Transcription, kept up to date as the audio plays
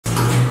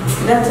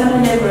Good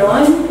afternoon,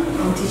 everyone.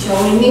 I'm Teacher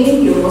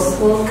Winnie. You're most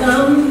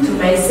welcome to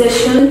my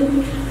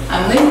session.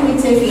 I'm going to be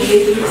taking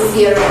P.7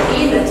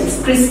 C.R.E, that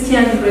is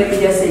Christian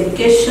Religious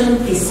Education,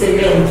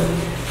 P7.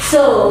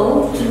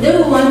 So, today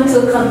we want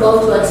to talk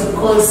about what we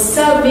call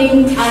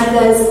serving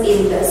others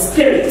in the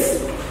Spirit.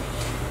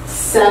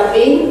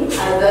 Serving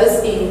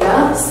others in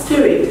the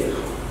Spirit.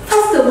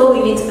 First of all,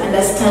 we need to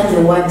understand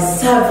the word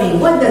serving.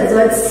 What does the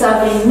word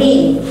serving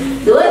mean?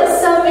 The word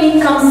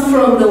serving comes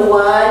from the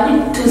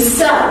word to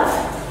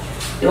serve.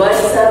 The word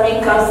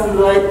serving comes from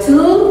the word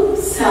to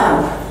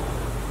serve.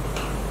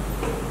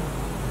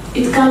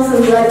 It comes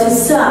from the word to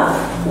serve.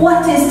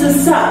 What is to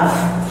serve?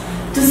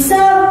 To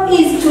serve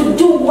is to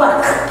do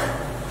work.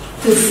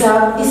 To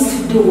serve is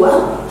to do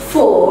work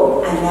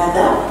for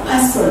another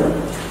person.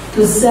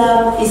 To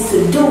serve is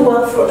to do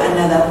work for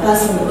another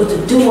person or to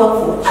do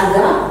work for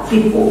other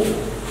people.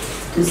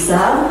 To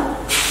serve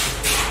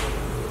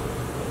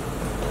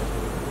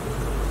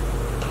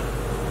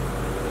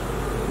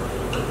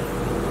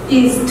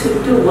is to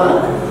do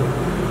work,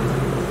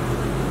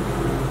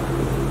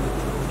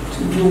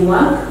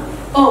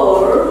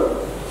 or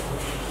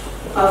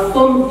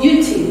perform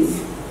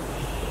duties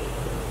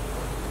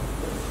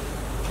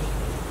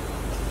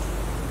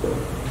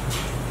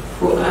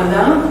for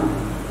other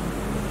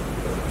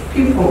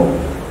people.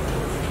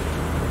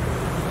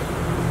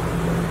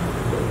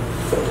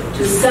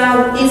 To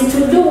serve is to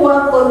do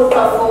work or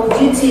perform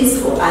duties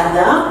for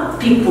other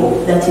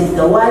people. That is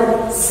the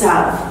word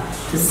serve.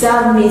 To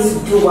serve means to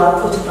do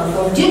work or to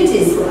perform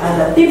duties for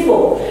other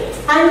people.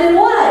 And the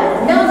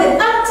word, now the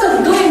act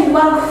of doing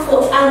work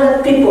for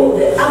other people,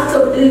 the act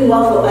of doing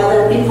work for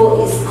other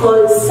people is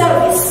called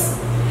service.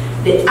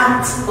 The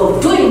act of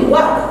doing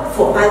work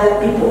for other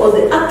people or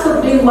the act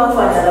of doing work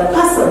for another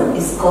person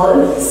is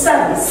called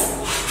service.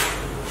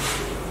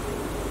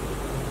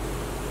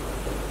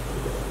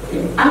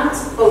 The act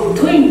of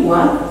doing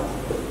work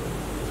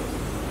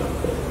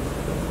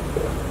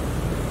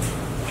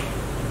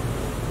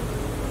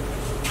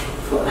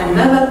for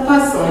another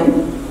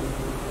person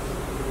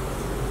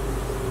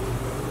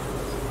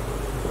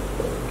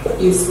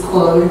is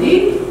called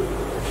the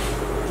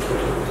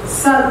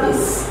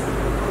service.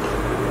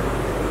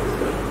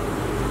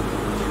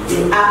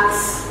 The act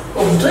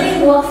of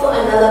doing work for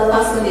another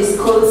person is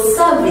called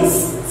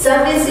service.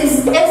 Service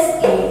is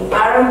S-E-R-V-I-C-E.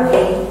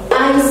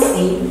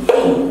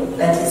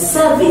 That is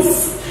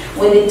service.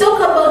 When they talk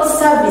about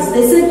service,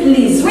 they say,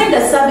 please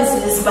render service to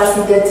this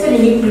person. They're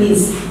telling you,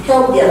 please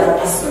help the other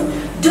person.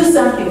 Do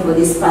something for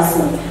this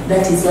person.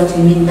 That is what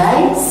we mean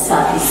by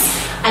service.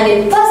 And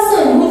a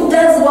person who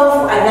does work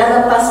for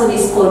another person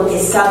is called a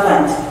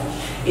servant.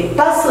 A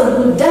person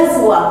who does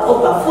work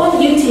or perform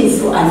duties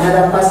for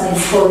another person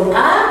is called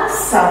a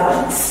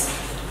servant.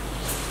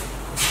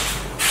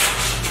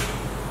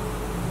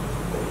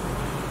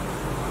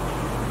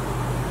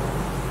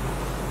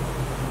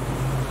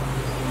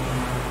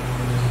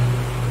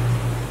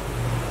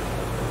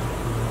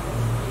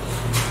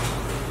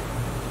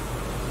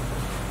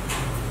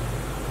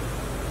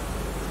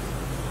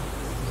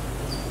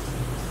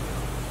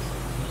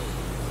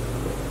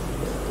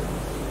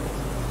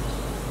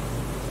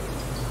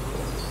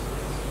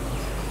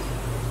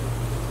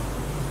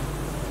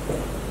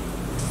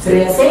 So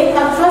they are saying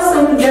a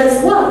person who does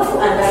work for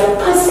another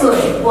person,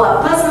 or a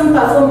person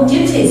perform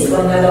duties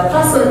for another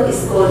person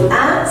is called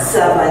a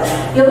servant.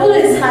 You've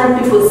always heard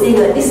people saying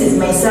that this is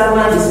my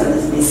servant, this one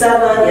is my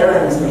servant, the other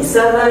one is my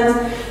servant.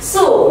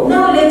 So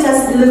now let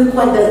us look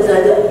what the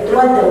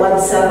word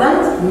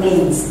servant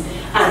means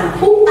and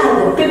who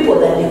are the people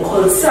that they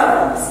call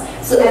servants.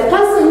 So a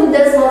person who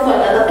does work for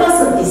another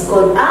person is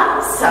called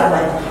a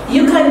servant.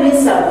 You can be a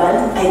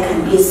servant, I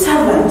can be a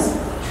servant.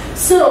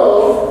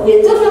 So,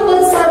 we're talking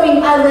about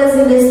serving others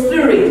in the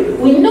Spirit.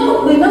 We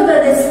know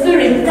that the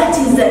Spirit, that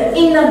is the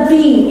inner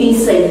being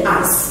inside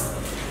us.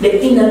 The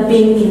inner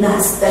being in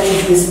us, that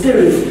is the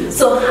Spirit.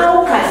 So,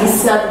 how can we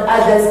serve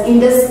others in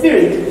the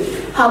Spirit?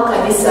 How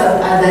can we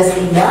serve others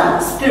in the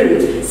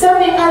Spirit?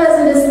 Serving others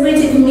in the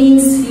Spirit, it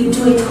means you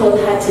do it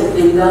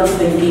wholeheartedly without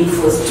even being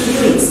forced to do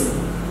it.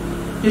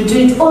 You do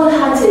it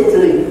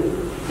wholeheartedly.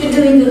 You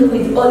do it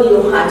with all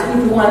your heart,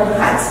 with one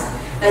heart.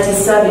 That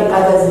is serving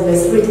others in the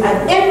Spirit. And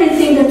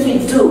everything that we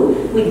do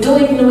it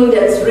knowing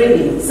that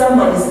really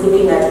someone is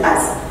looking at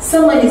us.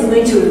 Someone is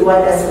going to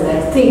reward us for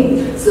that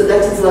thing. So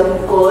that is what we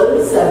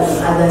call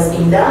serving others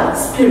in the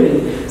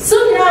Spirit. So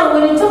now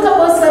when we talk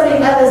about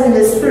serving others in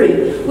the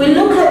Spirit, we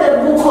look at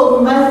the book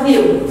of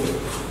Matthew.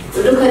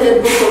 We look at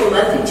the book of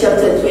Matthew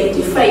chapter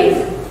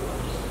 25.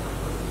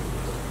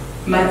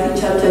 Matthew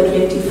chapter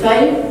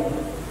 25,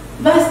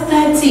 verse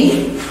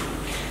 30.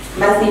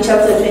 Matthew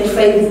chapter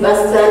 25,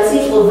 verse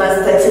 30 or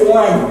verse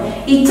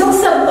 31. It talks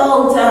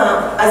about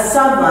a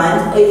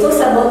servant, or it talks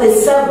about the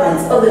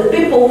servants, or the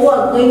people who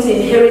are going to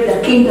inherit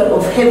the kingdom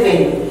of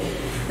heaven.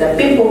 The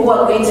people who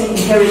are going to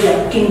inherit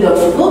the kingdom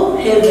of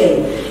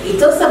heaven. It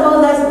talks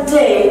about that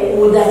day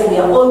that we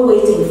are all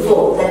waiting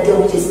for, that day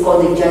which is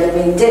called the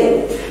judgment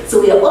day. So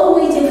we are all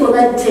waiting for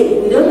that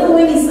day. We don't know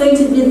when it's going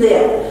to be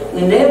there.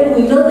 We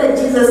know that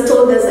Jesus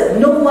told us that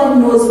no one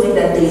knows when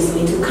that day is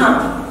going to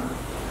come.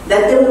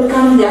 That day will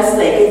come just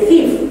like a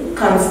thief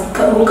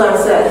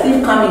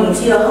coming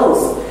into your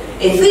house.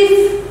 A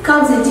thief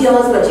comes into your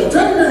house, but you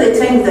don't know the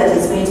time that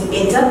he's going to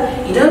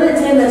enter. You don't know the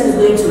time that he's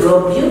going to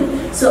rob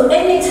you. So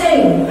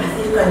anytime a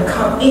thief can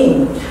come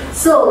in.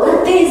 So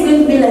that day is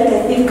going to be like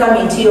a thief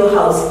coming to your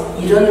house.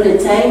 You don't know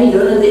the time, you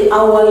don't know the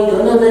hour, you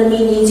don't know the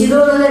minute, you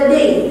don't know the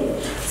day.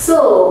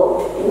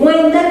 So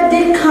when that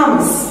day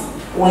comes,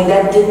 we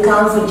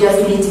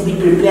just need to be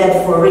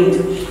prepared for it.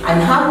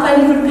 And how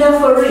can we prepare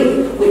for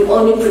it? We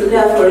only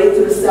prepare for it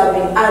through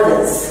serving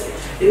others.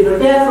 We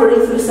prepare for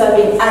it through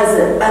serving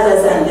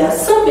others, and there are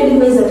so many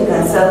ways that you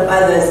can serve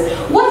others.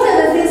 What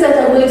are the things that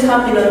are going to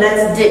happen on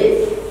that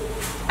day?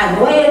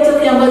 And why am I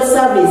talking about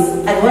service?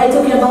 And why am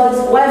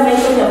I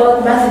talking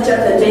about Matthew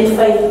chapter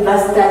 25,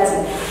 verse 30?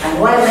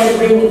 And why am I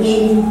bringing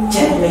in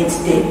Judgment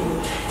Day?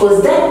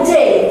 Because that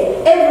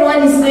day,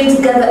 everyone is going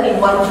to gather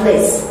in one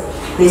place.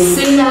 The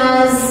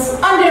sinners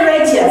and the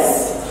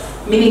righteous,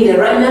 meaning the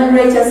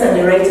non-righteous and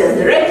the righteous.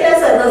 The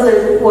righteous are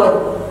those who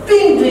are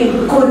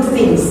doing good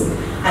things,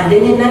 and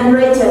then the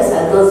non-righteous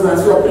are those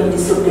ones who are being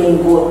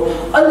disobeying God.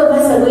 All of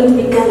us are going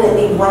to be gathered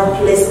in one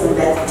place on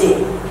that day.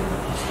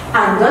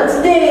 And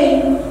that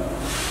day,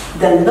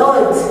 the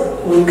Lord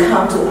will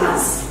come to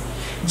us.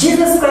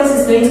 Jesus Christ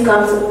is going to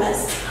come to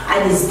us,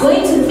 and He's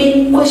going to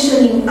be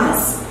questioning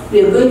us.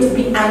 We are going to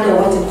be under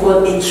what we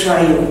call a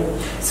trial.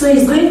 So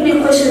He's going to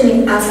be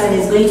questioning us, and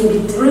He's going to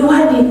be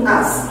rewarding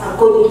us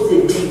according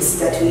to the deeds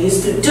that we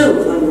used to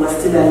do when we were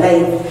still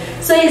alive.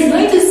 So He's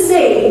going to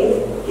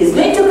say, He's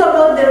going to talk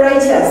about the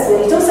righteous.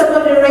 When He talks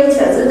about the righteous,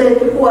 those are the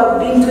people who have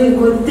been doing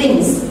good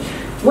things.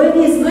 When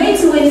He's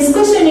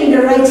questioning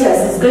the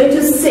righteous, He's going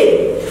to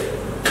say,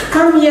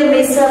 "Come here,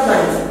 my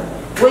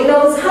servant. When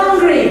I was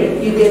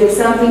hungry, you gave me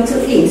something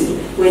to eat.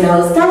 When I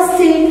was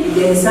thirsty, you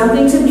gave me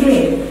something to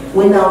drink.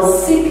 When I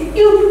was sick,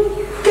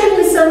 you gave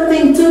me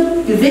something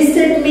to, you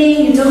visited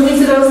me, you took me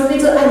to the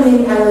hospital, and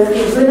many other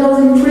things. When I was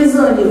in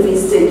prison, you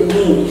visited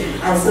me,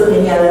 and so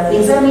many other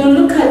things." And you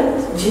look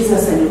at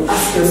Jesus and you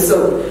ask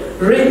yourself,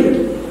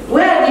 really,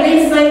 where did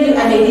I find you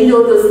and I did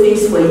all those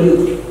things for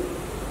you?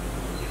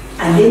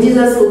 And then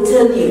Jesus will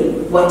tell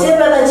you,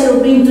 whatever that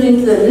you've been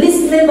doing to the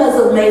least members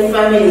of my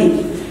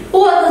family. Who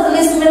are those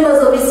least members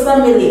of His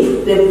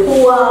family? The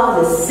poor,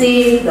 the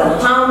sick, the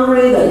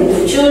hungry, the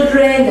little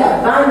children, the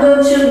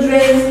abandoned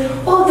children.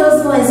 All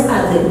those ones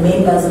are the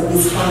members of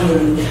His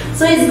family.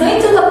 So He's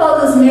going to talk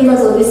about those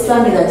members of His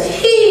family, that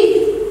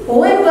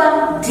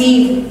whoever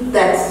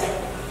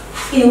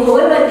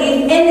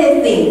did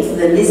anything to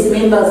the least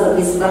members of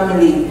His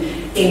family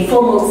in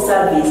form of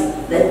service,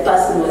 that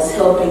person was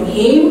helping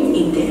Him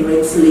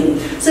indirectly.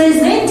 So He's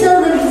going to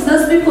tell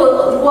those people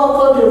who are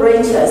called the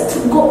righteous to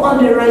go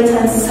on the right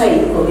hand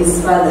side of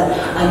His Father.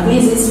 And who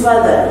is His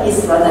Father?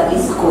 His Father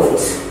is God.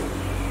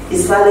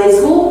 His Father is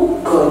who?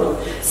 God.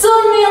 So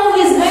now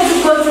He's going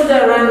to go to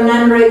the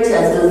non-righteous,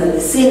 those are the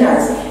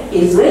sinners.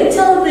 He's going to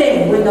tell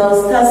them, when I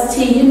was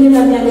thirsty, you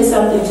never gave me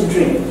something to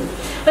drink.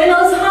 When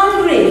I was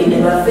hungry, you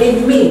never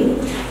fed me.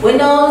 When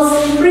I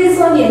was in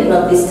prison, you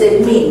never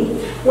visited me.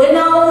 When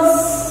I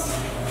was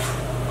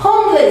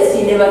homeless,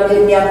 you never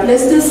gave me a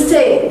place to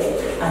stay.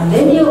 And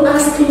then you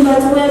ask Him,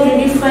 but where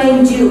did we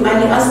find you?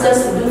 And He asked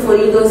us to do for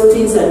you those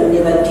things, and we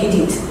never did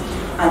it.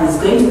 And He's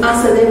going to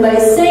answer them by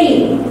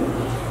saying,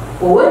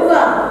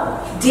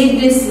 whoever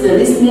did this to the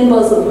least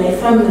members of my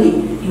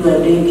family, you are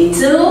doing it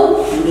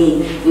to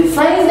me. We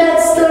find that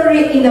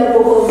story in the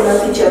book of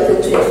Matthew chapter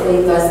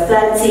 25, verse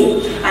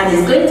 30. And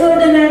He's going to tell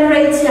the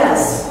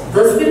non-righteous,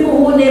 those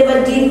people who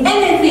never did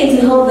anything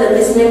to help the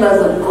least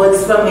members of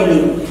God's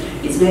family.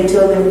 He's going to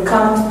tell them,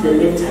 come to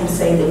the left-hand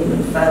side of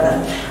my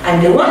Father.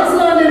 And the ones who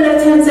are on the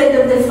left-hand side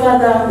of the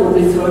Father will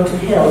be thrown to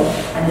hell.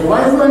 And the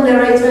ones who are on the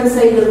right-hand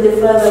side of the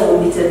Father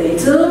will be taken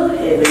to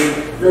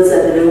heaven. Those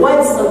are the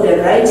rewards of the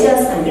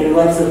righteous and the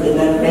rewards of the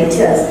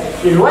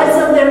non-righteous. The rewards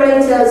of the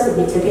righteous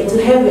will be taken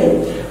to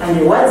heaven, and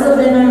the rewards of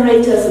the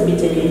non-righteous will be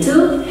taken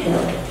to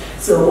hell.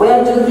 So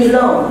where do you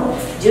belong?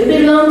 Do you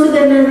belong to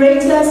the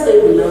non-righteous, or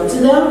you belong to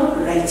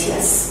the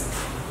righteous?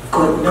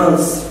 God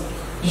knows.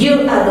 You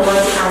are the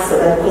one to answer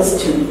that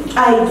question.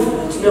 I do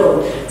not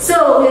know.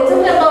 So we're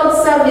talking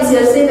about service.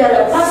 You're saying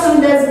that a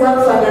person does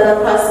work for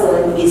another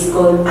person is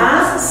called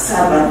a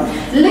servant.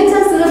 Let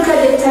us look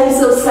at the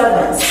types of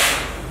servants.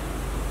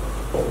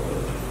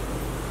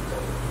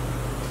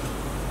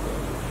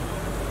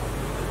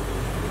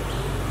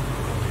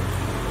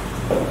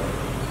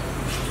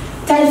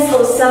 Types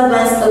of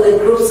servants, or the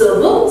groups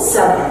of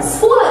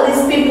servants. Who are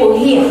these people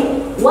here?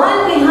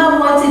 One, we have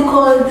what we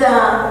call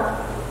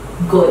the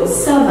God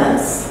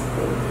servants.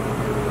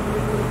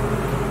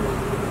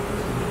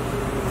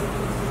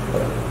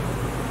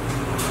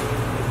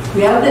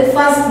 We have the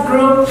first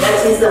group,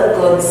 that is the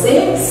God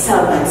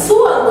servants. Who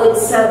are God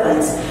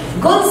servants?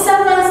 God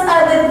servants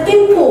are the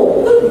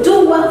people who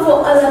do work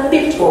for other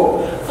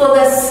people for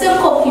the sake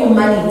of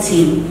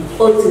humanity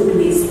or to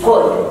please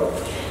God.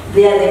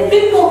 They are the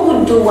people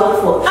who do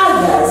work for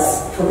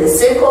others for the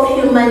sake of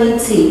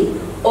humanity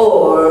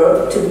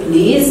or to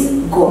please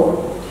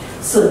God.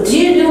 So do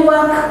you do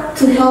work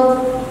to help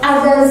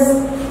others?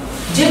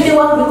 Do you do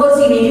work because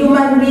you're a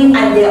human being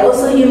and they are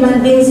also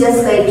human beings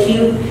just like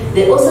you?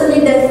 They also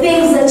need the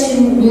things that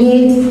you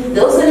need. They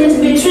also need to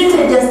be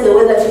treated just the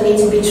way that you need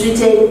to be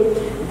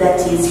treated. That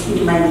is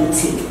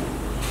humanity.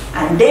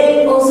 And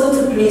then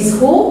also to please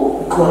who?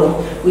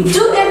 God. We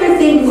do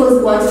everything because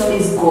we want to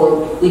please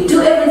God. We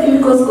do everything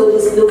because God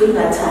is looking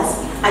at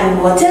us.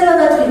 And whatever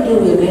that we do,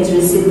 we're going to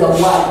receive the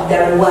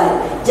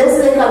reward.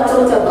 Just like I've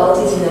talked about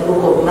it in the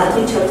book of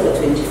Matthew chapter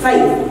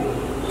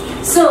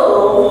 25.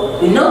 So,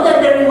 we know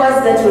that the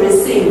rewards that we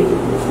receive,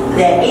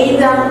 they're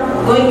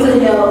either going to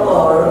hell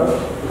or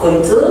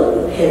going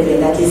to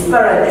heaven, that is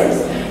paradise.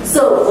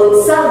 So,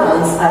 good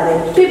servants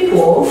are the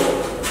people